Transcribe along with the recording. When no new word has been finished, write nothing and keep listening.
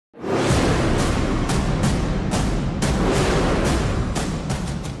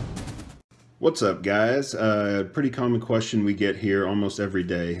What's up, guys? Pretty common question we get here almost every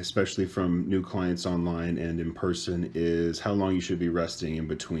day, especially from new clients online and in person, is how long you should be resting in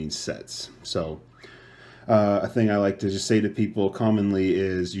between sets. So a thing I like to just say to people commonly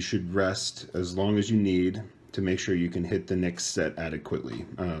is you should rest as long as you need to make sure you can hit the next set adequately.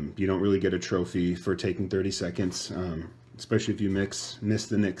 You don't really get a trophy for taking 30 seconds, especially if you miss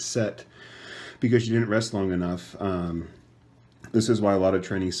the next set because you didn't rest long enough. This is why a lot of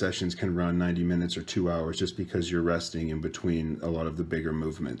training sessions can run 90 minutes or 2 hours, just because you're resting in between a lot of the bigger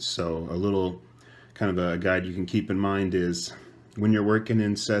movements. So a little kind of a guide you can keep in mind is when you're working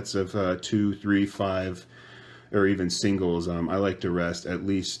in sets of 2, 3, 5, or even singles, I like to rest at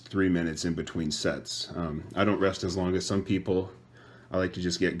least 3 minutes in between sets. I don't rest as long as some people. I like to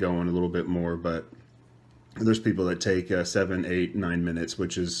just get going a little bit more, but there's people that take 7, 8, 9 minutes,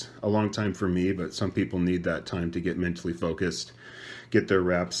 which is a long time for me, but some people need that time to get mentally focused, get their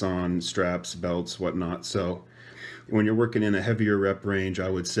wraps on, straps, belts, whatnot. So when you're working in a heavier rep range, I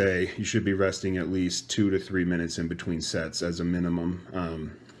would say you should be resting at least 2 to 3 minutes in between sets as a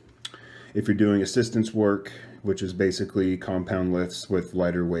minimum. If you're doing assistance work, which is basically compound lifts with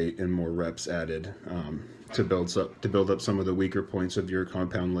lighter weight and more reps added to build up some of the weaker points of your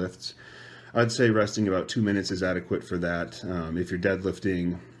compound lifts, I'd say resting about 2 minutes is adequate for that. If you're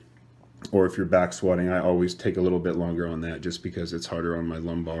deadlifting or if you're back squatting, I always take a little bit longer on that just because it's harder on my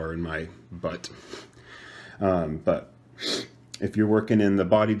lumbar and my butt. But if you're working in the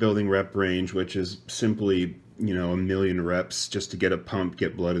bodybuilding rep range, which is simply, you know, 1,000,000 reps just to get a pump,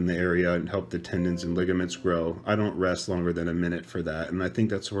 get blood in the area and help the tendons and ligaments grow, I don't rest longer than a minute for that. And I think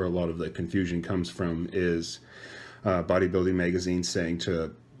that's where a lot of the confusion comes from, is bodybuilding magazines saying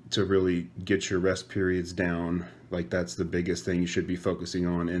to really get your rest periods down. Like, that's the biggest thing you should be focusing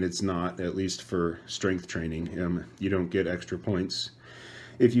on, and it's not, at least for strength training. You don't get extra points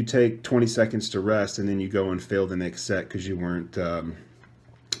if you take 20 seconds to rest and then you go and fail the next set because you weren't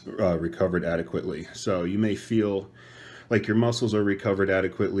recovered adequately. So you may feel like your muscles are recovered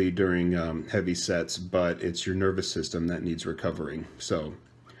adequately during heavy sets, but it's your nervous system that needs recovering. So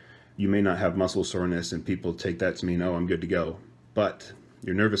you may not have muscle soreness, and people take that to mean, oh, I'm good to go, but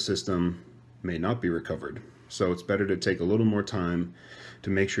your nervous system may not be recovered. So it's better to take a little more time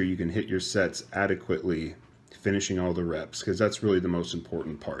to make sure you can hit your sets adequately, finishing all the reps, because that's really the most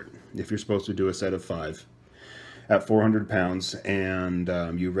important part. If you're supposed to do a set of 5 at 400 pounds and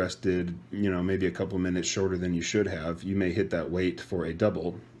you rested, you know, maybe a couple minutes shorter than you should have, you may hit that weight for a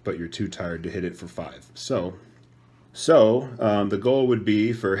double, but you're too tired to hit it for 5. So the goal would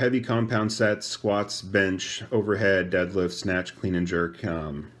be for heavy compound sets, squats, bench, overhead, deadlift, snatch, clean and jerk,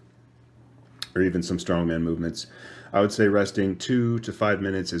 or even some strongman movements. I would say resting 2 to 5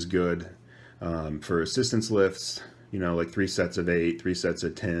 minutes is good. For assistance lifts, you know, like 3 sets of 8, 3 sets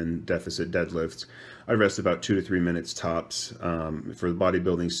of 10, deficit deadlifts, I rest about 2 to 3 minutes tops. For the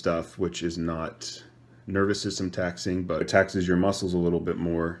bodybuilding stuff, which is not nervous system taxing, but it taxes your muscles a little bit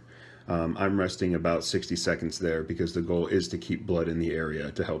more, I'm resting about 60 seconds there, because the goal is to keep blood in the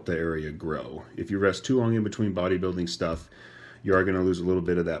area to help the area grow. If you rest too long in between bodybuilding stuff, you are going to lose a little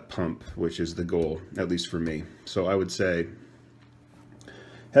bit of that pump, which is the goal, at least for me. So I would say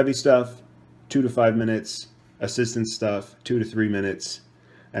heavy stuff, 2 to 5 minutes, assistance stuff, 2 to 3 minutes,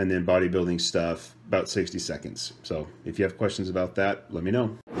 and then bodybuilding stuff, about 60 seconds. So if you have questions about that, let me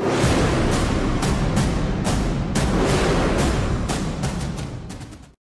know.